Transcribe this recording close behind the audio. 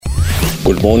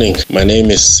Good morning. My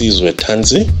name is Sizwe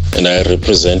Tanzi and I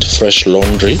represent Fresh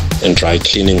Laundry and Dry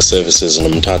Cleaning Services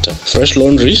in Umtata. Fresh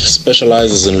Laundry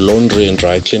specializes in laundry and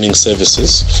dry cleaning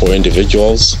services for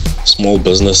individuals, small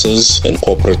businesses and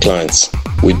corporate clients.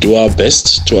 We do our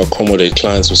best to accommodate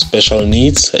clients with special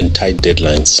needs and tight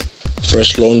deadlines.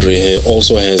 Fresh Laundry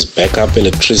also has backup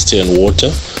electricity and water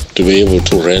to be able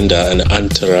to render an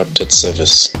uninterrupted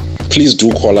service. Please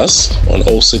do call us on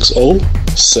 060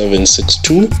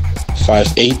 762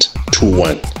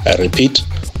 5821. I repeat,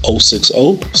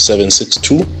 060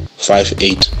 762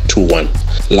 5821.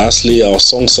 Lastly, our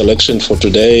song selection for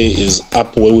today is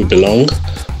Up Where We Belong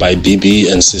by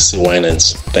BB and CC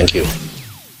Winans. Thank you.